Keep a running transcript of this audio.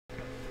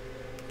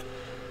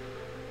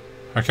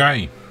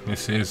Okay,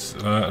 this is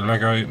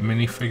Lego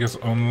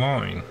Minifigures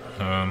Online.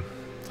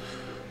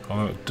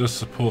 Although it does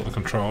support the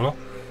controller,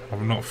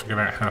 I've not figured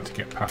out how to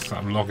get past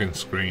that login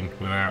screen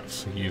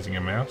without using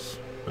a mouse.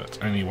 But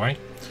anyway,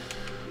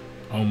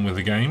 on with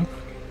the game.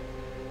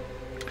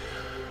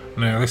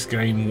 Now this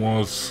game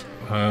was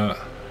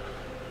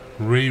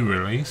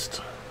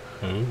re-released.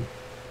 Oh.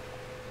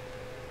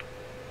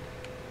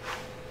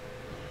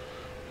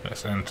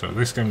 Let's enter.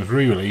 This game was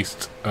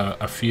re-released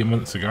a few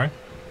months ago.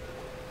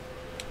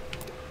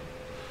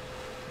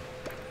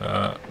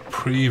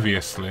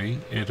 Previously,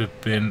 it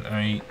had been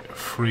a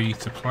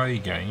free-to-play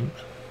game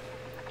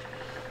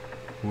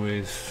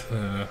with,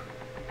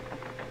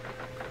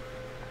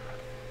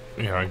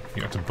 you know,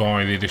 you had to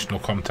buy the additional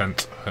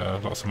content,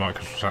 lots of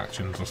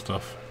microtransactions and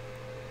stuff,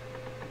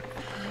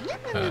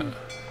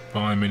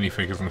 buy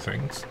minifigures and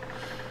things.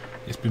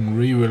 It's been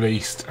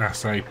re-released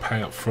as a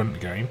pay-up-front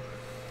game.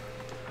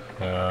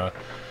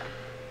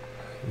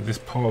 This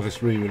part of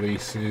this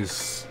re-release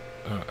is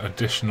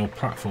additional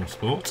platform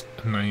support,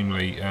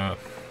 namely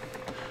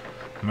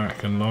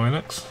Mac and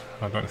Linux.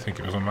 I don't think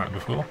it was on Mac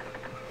before,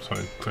 so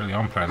clearly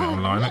I'm playing it on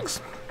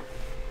Linux.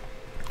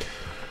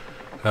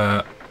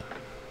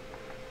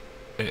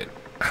 It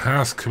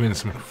has come in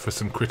for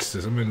some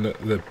criticism in that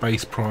the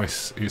base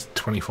price is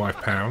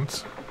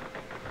 £25.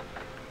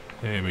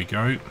 Here we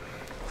go.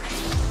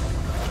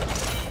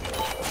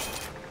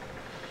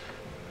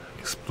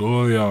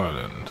 Explore the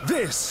island.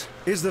 This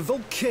is the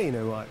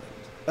Volcano Island.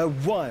 A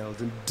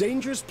wild and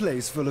dangerous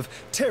place full of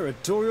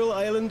territorial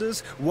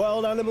islanders,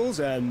 wild animals,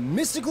 and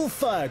mystical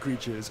fire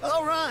creatures.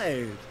 All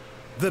right!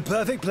 The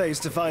perfect place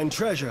to find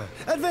treasure,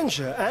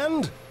 adventure,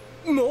 and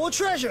more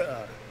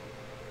treasure!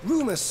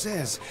 Rumor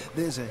says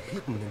there's a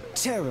hidden and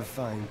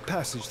terrifying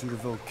passage through the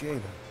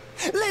volcano.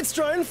 Let's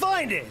try and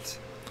find it!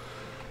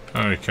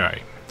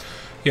 Okay.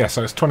 Yeah,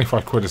 so it's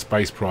 25 quid as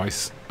base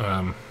price.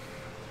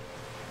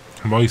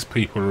 Most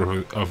people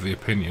are of the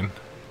opinion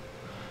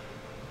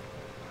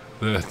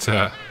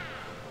that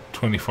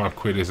 25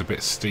 quid is a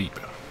bit steep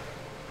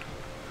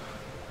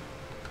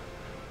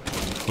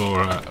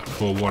for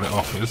what it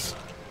offers.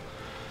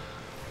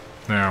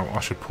 Now, I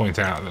should point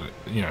out that,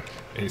 you know,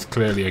 it's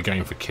clearly a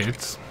game for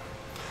kids.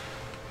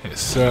 It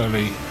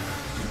certainly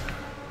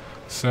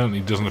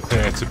doesn't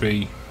appear to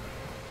be.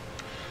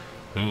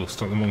 Oh,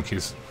 stop the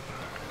monkeys!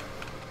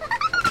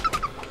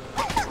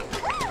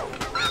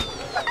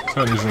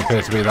 Certainly doesn't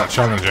appear to be that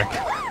challenging.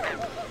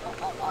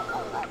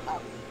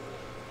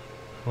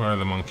 Where are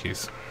the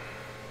monkeys?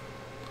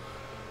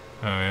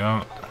 There they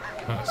are.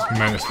 Let's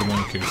menace the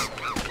monkeys.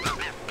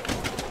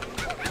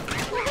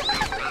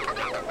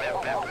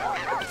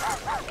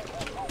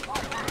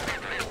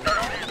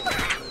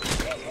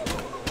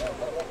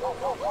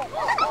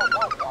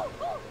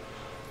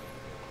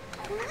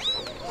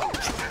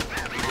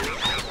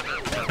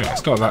 Yeah,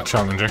 it's not that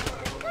challenging.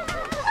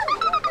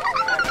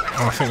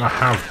 I think I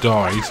have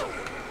died.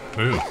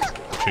 Ooh,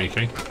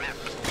 cheeky.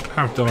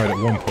 I have died at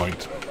one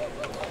point.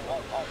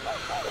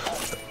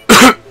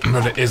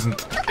 But it isn't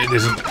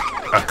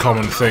a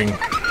common thing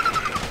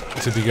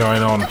to be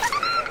going on.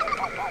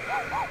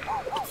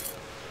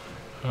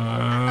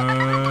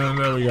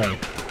 There we go.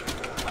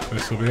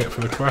 This will be it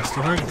for the quest,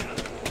 I think.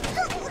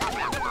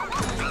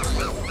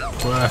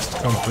 Quest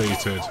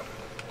completed.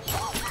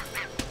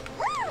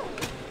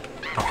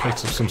 I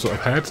picked up some sort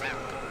of head.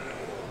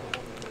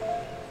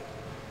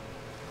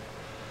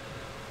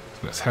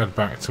 Let's head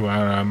back to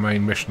our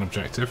main mission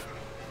objective.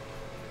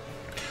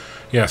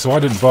 Yeah, so I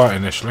didn't buy it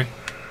initially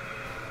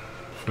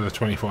for the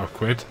 25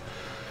 quid,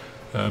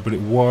 but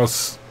it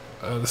was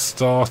at the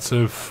start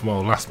of,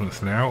 well, last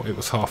month now, it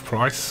was half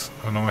price,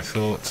 and I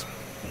thought,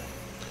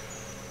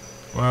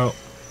 well,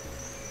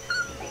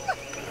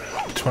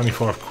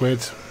 25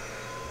 quid,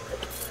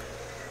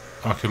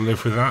 I could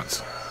live with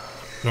that.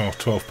 No,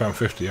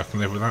 £12.50, I can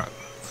live with that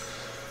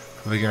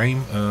for the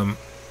game.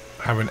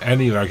 Having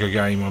any Lego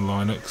game on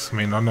Linux, I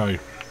mean, I know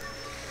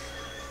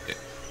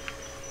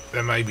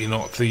they're maybe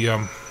not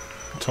the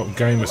top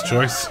gamer's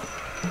choice,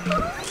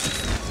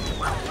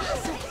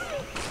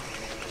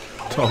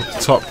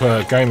 top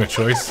gamer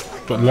choice,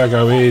 but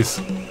Lego's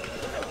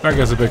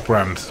a big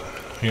brand,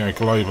 you know,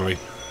 globally.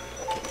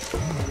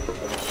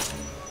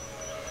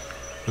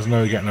 There's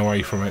no getting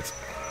away from it.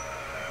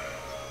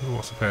 Ooh,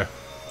 what's up here?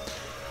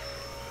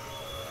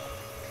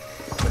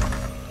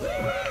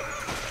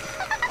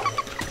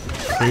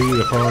 Free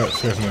the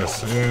pirate's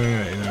business.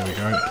 Yeah, there we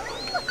go.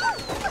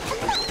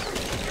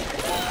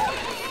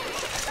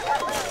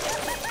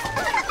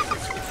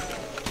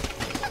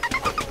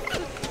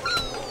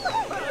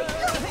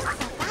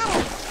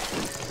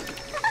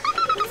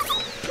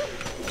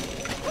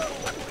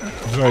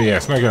 So yeah,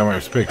 it's no going away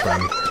with a big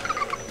brand.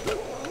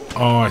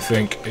 I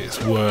think it's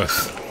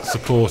worth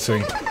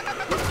supporting.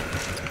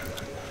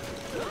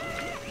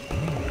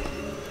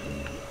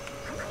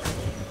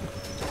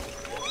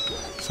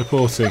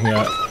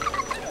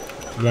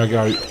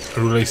 Lego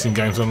releasing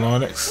games on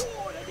Linux,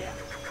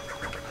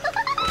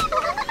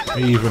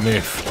 even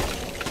if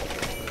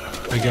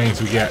the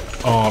games we get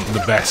aren't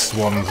the best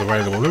ones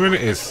available. The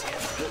minute is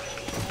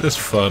There's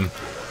fun.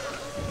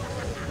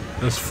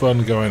 There's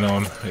fun going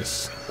on.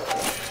 It's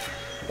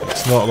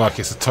not like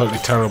it's a totally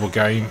terrible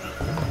game.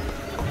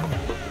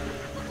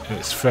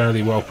 It's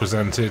fairly well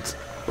presented.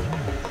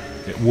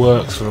 It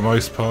works for the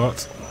most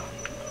part.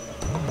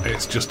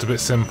 It's just a bit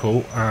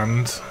simple,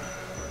 and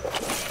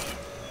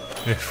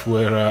if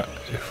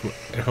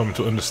I'm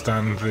to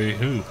understand the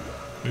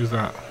who's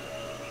that?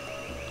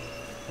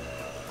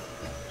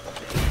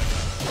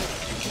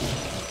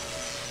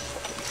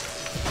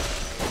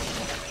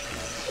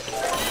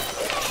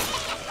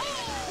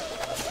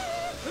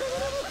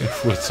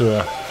 If we're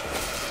to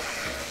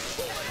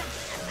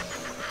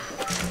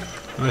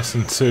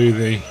listen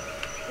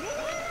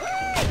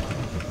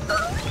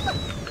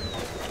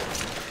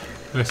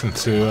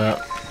to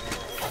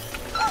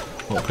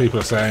what people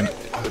are saying,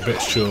 it's a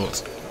bit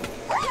short.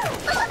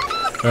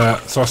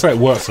 So I say it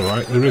works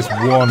alright. There is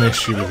one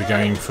issue with the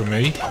game for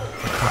me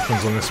that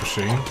happens on this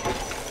machine,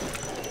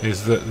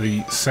 is that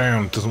the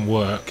sound doesn't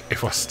work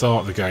if I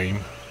start the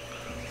game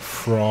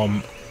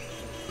from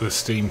the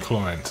Steam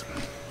client.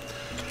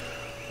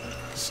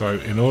 So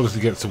in order to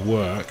get it to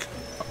work,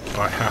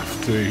 I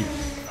have to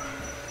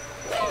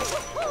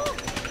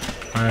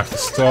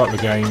start the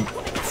game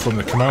from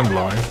the command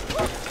line.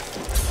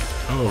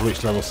 Oh, I've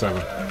reached level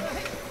 7.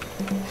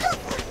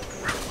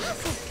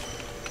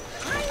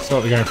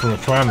 Start the game from the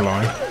command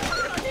line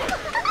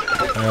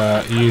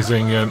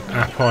using an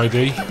app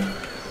ID.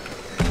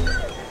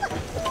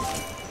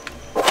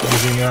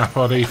 Using an app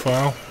ID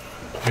file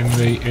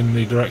in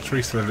the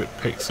directory, so that it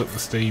picks up the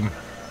Steam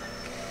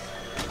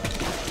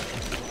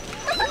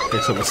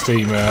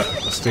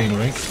Steam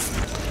link.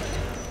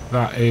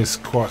 That is,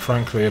 quite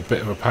frankly, a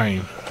bit of a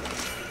pain.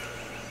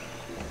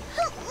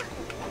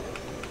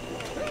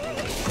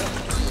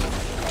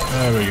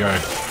 There we go.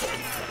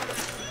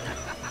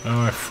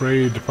 I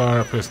freed the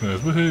pirate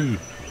prisoners. Woohoo!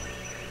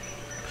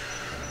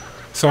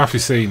 So after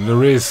you've seen,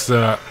 there's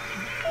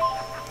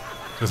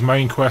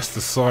main quests,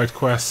 there's side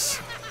quests.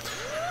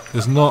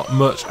 There's not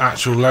much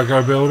actual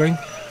Lego building,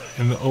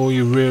 and all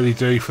you really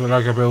do for the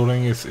Lego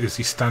building is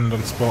you stand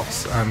on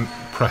spots and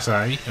press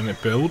A and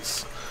it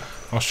builds.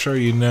 I'll show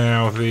you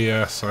now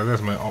the so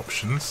there's my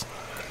options,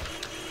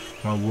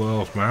 my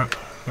world map.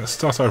 Let's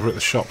start over at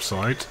the shop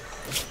side.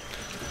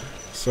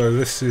 So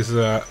this is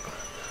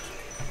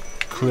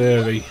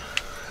clearly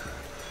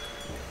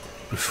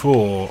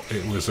before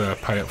it was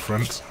pay up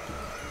front.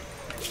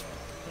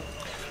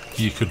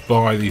 You could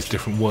buy these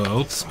different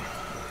worlds.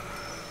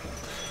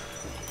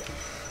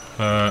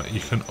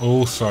 You can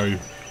also,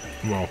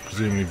 well,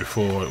 presumably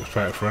before it was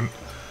pay up front,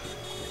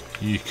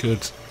 you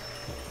could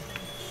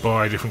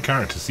buy different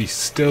characters. You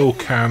still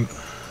can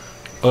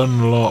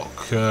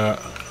unlock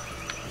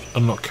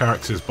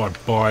characters by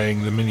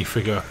buying the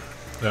minifigure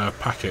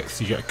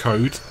packets. You get a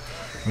code.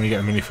 When you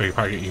get a minifigure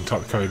packet, you can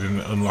type the code in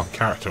and unlock a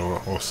character,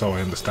 or so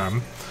I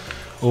understand.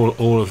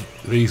 All of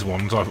these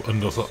ones I've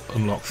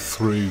unlocked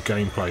through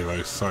gameplay,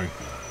 though, so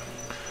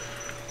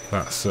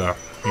that's you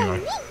know,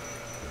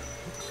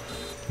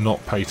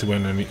 not pay to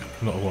win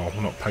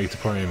not pay to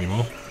play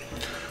anymore.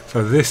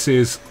 So this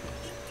is,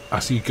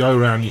 as you go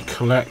around, you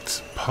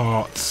collect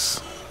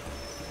parts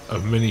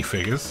of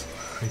minifigures.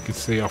 You can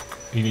see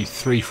you need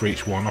 3 for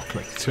each one. I've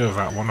collected 2 of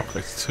that one. I've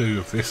collected 2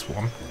 of this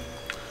one.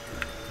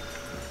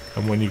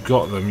 And when you've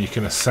got them, you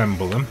can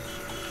assemble them.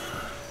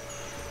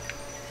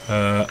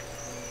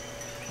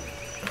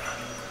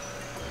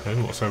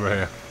 What's over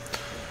here?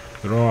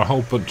 There are a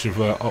whole bunch of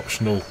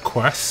optional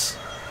quests.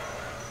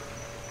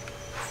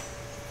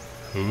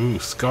 Ooh,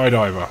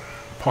 Skydiver,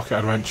 Pocket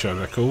Adventure,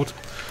 they're called.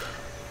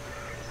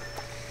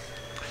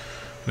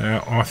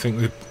 Now, I think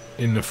that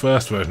in the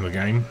first version of the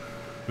game,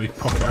 the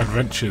Pocket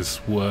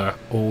Adventures were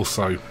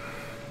also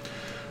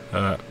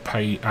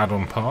pay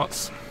add-on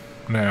parts.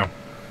 Now,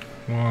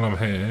 while I'm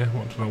here,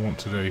 what do I want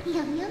to do?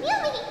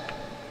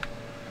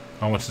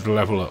 I wanted to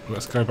level up.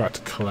 Let's go back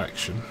to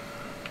collection.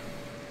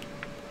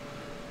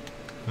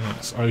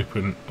 Let's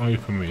open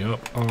me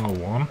up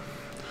R1,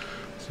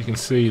 so you can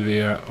see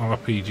the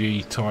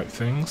RPG type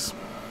things.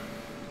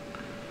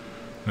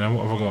 Now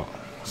what have I got?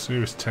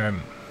 Series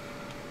 10.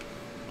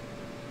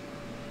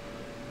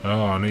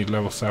 Oh, I need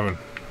level 7.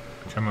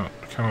 Can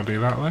I do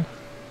that though?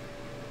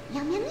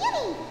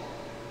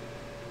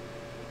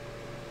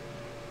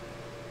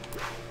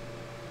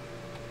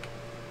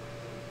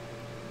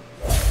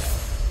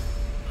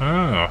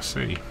 Oh, I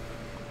see.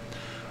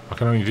 I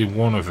can only do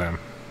one of them.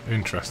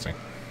 Interesting.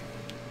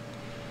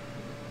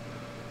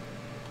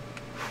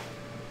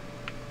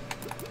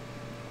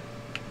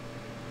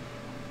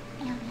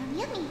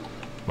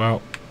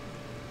 Well,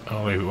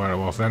 I'll leave it where it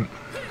was then.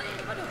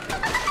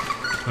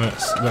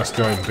 Let's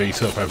go and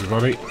beat up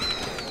everybody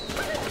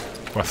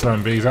by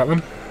throwing bees at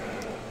them.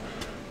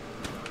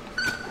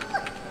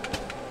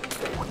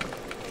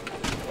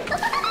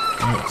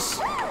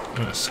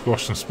 Let's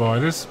squash some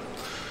spiders.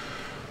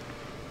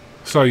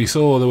 So you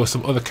saw there were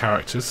some other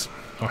characters.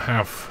 I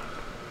have.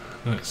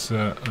 Let's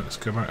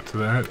go back to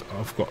there.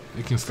 I've got.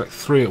 You can select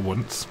 3 at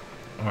once.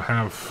 I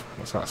have.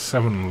 What's that?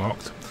 7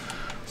 unlocked.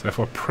 So if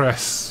I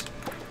press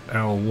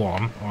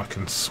L1, I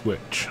can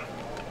switch.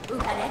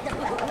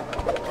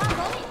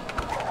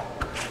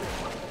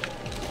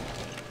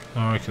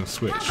 I can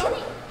switch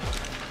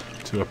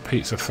to a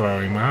pizza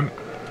throwing man.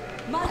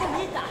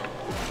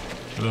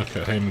 Look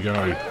at him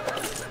go.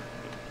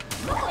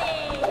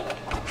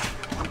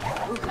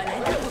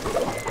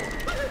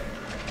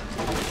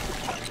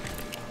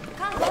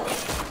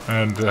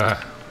 And there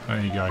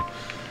you go.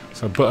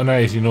 So button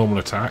A is your normal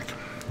attack.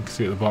 You can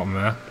see at the bottom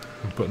there.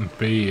 And button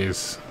B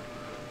is,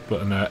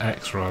 button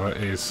X rather,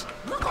 is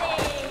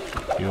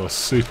your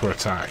super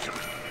attack.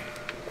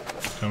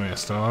 Come here,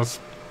 stars.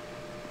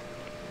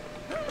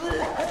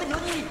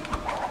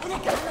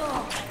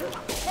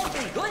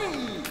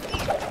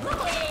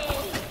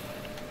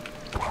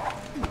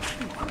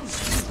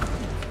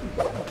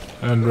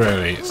 And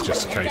really, it's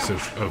just a case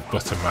of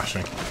button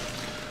mashing.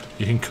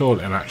 You can call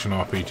it an action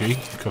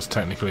RPG, because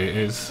technically it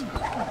is.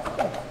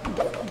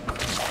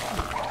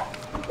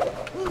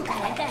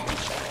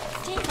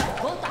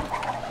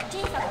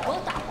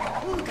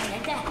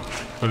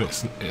 But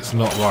it's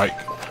not like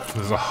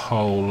there's a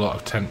whole lot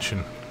of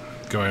tension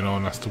going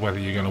on as to whether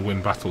you're going to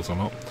win battles or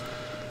not.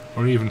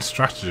 Or even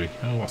strategy.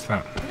 Oh, what's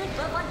that?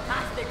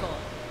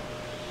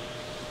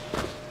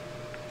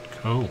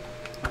 Cool.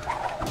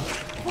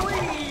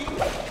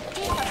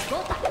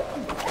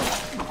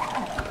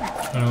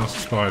 Oh, that's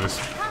spiders.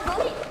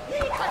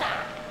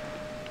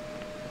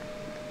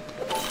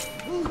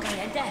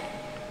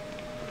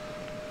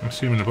 I'm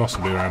assuming the boss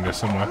will be around here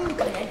somewhere.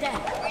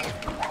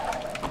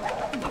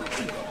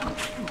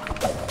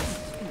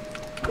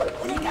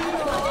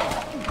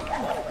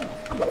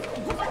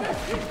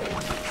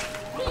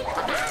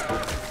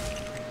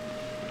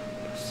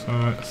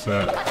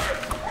 So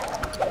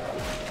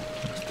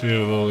let's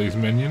deal with all these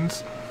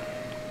minions.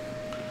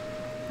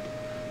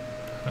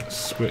 Let's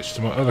switch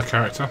to my other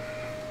character.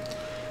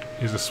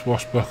 He's a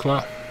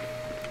swashbuckler.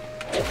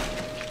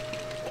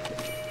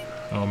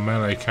 Our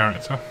melee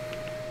character.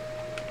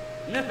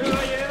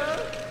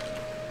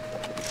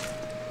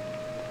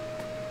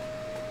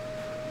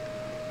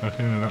 I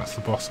think that's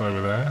the boss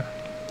over there.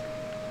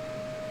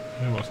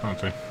 Yeah, what's that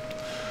doing?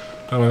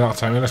 Don't know that'll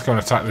take me. Let's go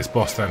and attack this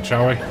boss then,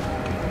 shall we?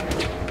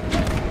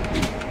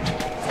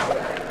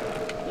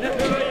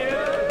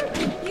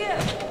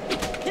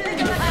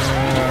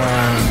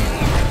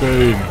 And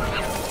boom.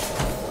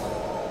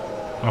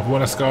 I've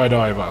won a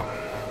skydiver.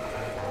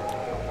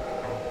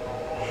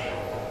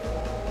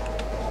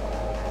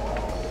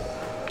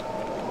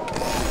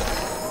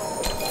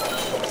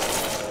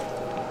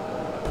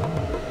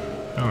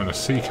 Oh, and a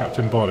sea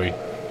captain body.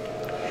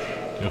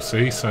 You'll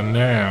see. So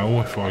now,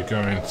 if I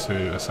go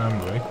into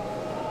assembly,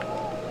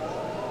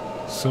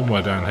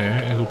 somewhere down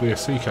here, it'll be a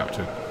sea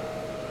captain.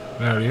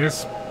 There he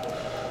is.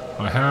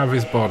 I have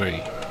his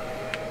body.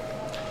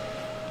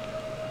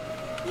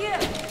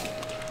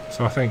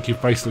 So I think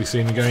you've basically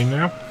seen the game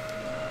now.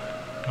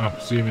 I'm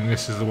presuming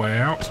this is the way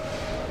out.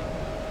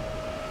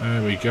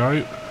 There we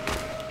go.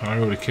 I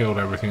already killed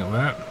everything up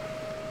there.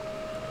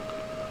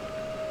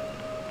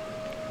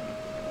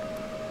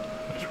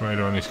 Which way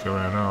do I need to go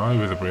around? Oh,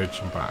 over the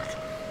bridge and back.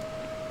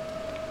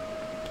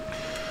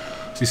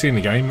 So you've seen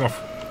the game.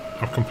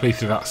 I've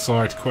completed that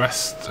side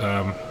quest.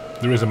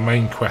 There is a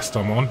main quest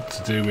I'm on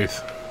to do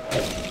with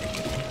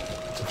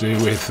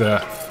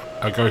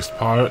a ghost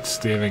pirate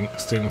stealing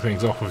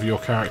things off of your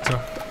character.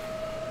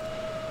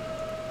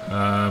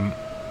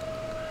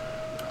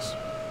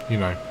 You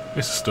know,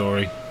 it's a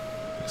story.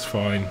 It's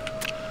fine.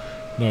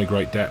 No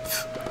great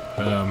depth.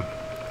 I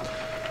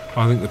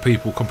think the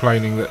people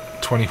complaining that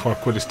 25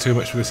 quid is too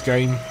much for this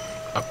game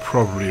are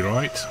probably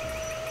right.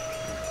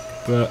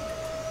 But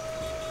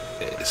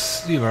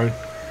it's, you know,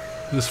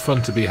 there's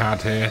fun to be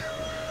had here.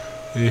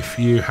 If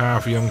you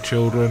have young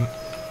children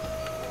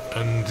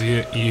and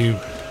you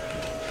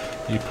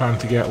plan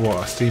to get,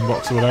 what, a Steam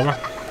box or whatever,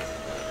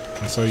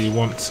 and so you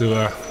want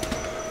to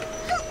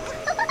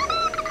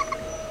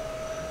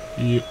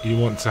you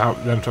want to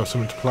help them to have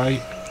something to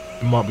play,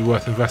 it might be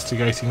worth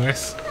investigating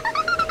this.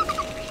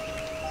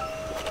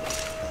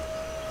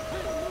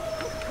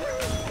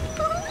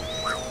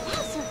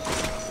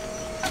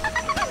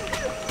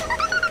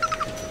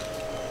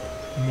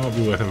 It might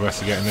be worth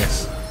investigating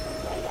this.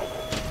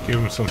 Give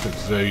them something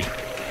to do.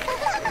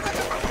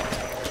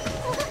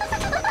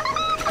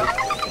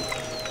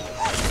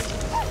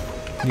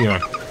 You know,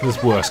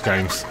 there's worse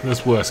games.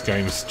 There's worse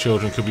games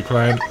children could be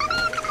playing.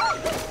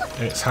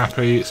 It's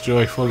happy, it's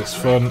joyful, it's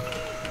fun.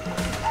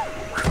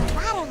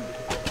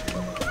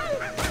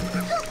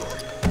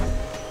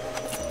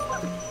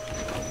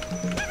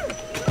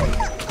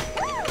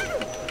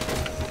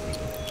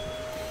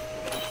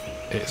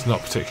 It's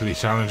not particularly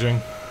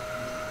challenging.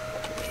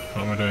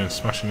 What am I doing?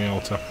 Smashing the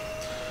altar.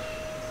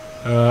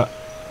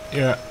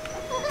 Yeah,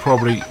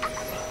 probably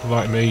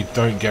like me,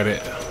 don't get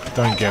it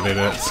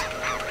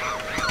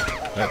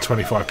at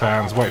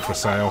 £25, wait for a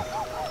sale.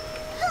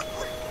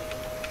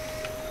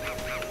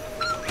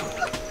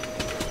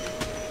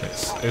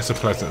 It's a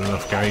pleasant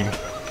enough game.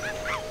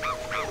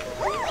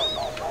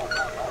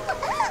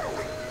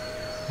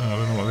 Oh, I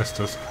don't know what this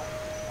does.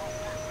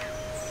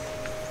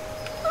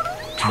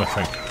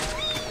 Nothing.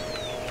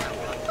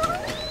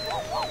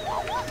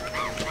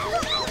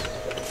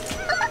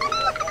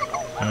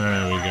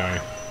 There we go.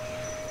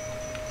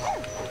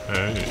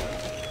 Oh.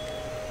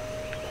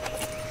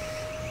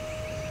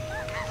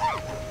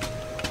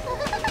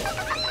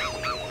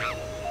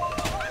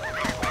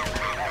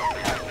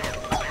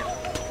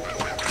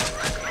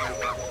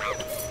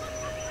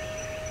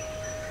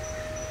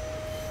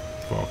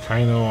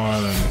 Volcano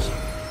Island.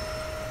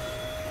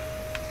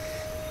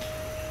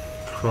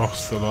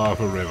 Cross the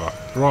lava river.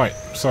 Right,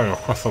 so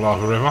across the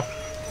lava river.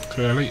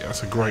 Clearly,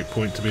 that's a great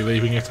point to be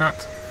leaving it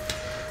at.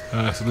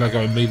 It's a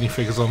Lego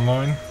Minifigures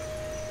Online.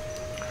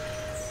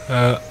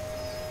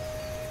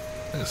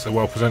 It's a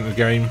well presented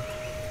game.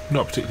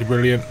 Not particularly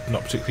brilliant,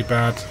 not particularly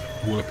bad.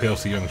 Will appeal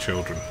to young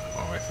children.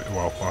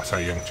 Well, I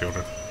say young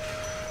children.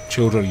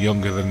 Children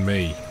younger than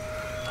me.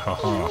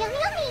 Haha.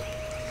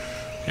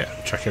 Yeah,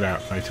 check it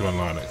out. Native on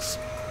Linux.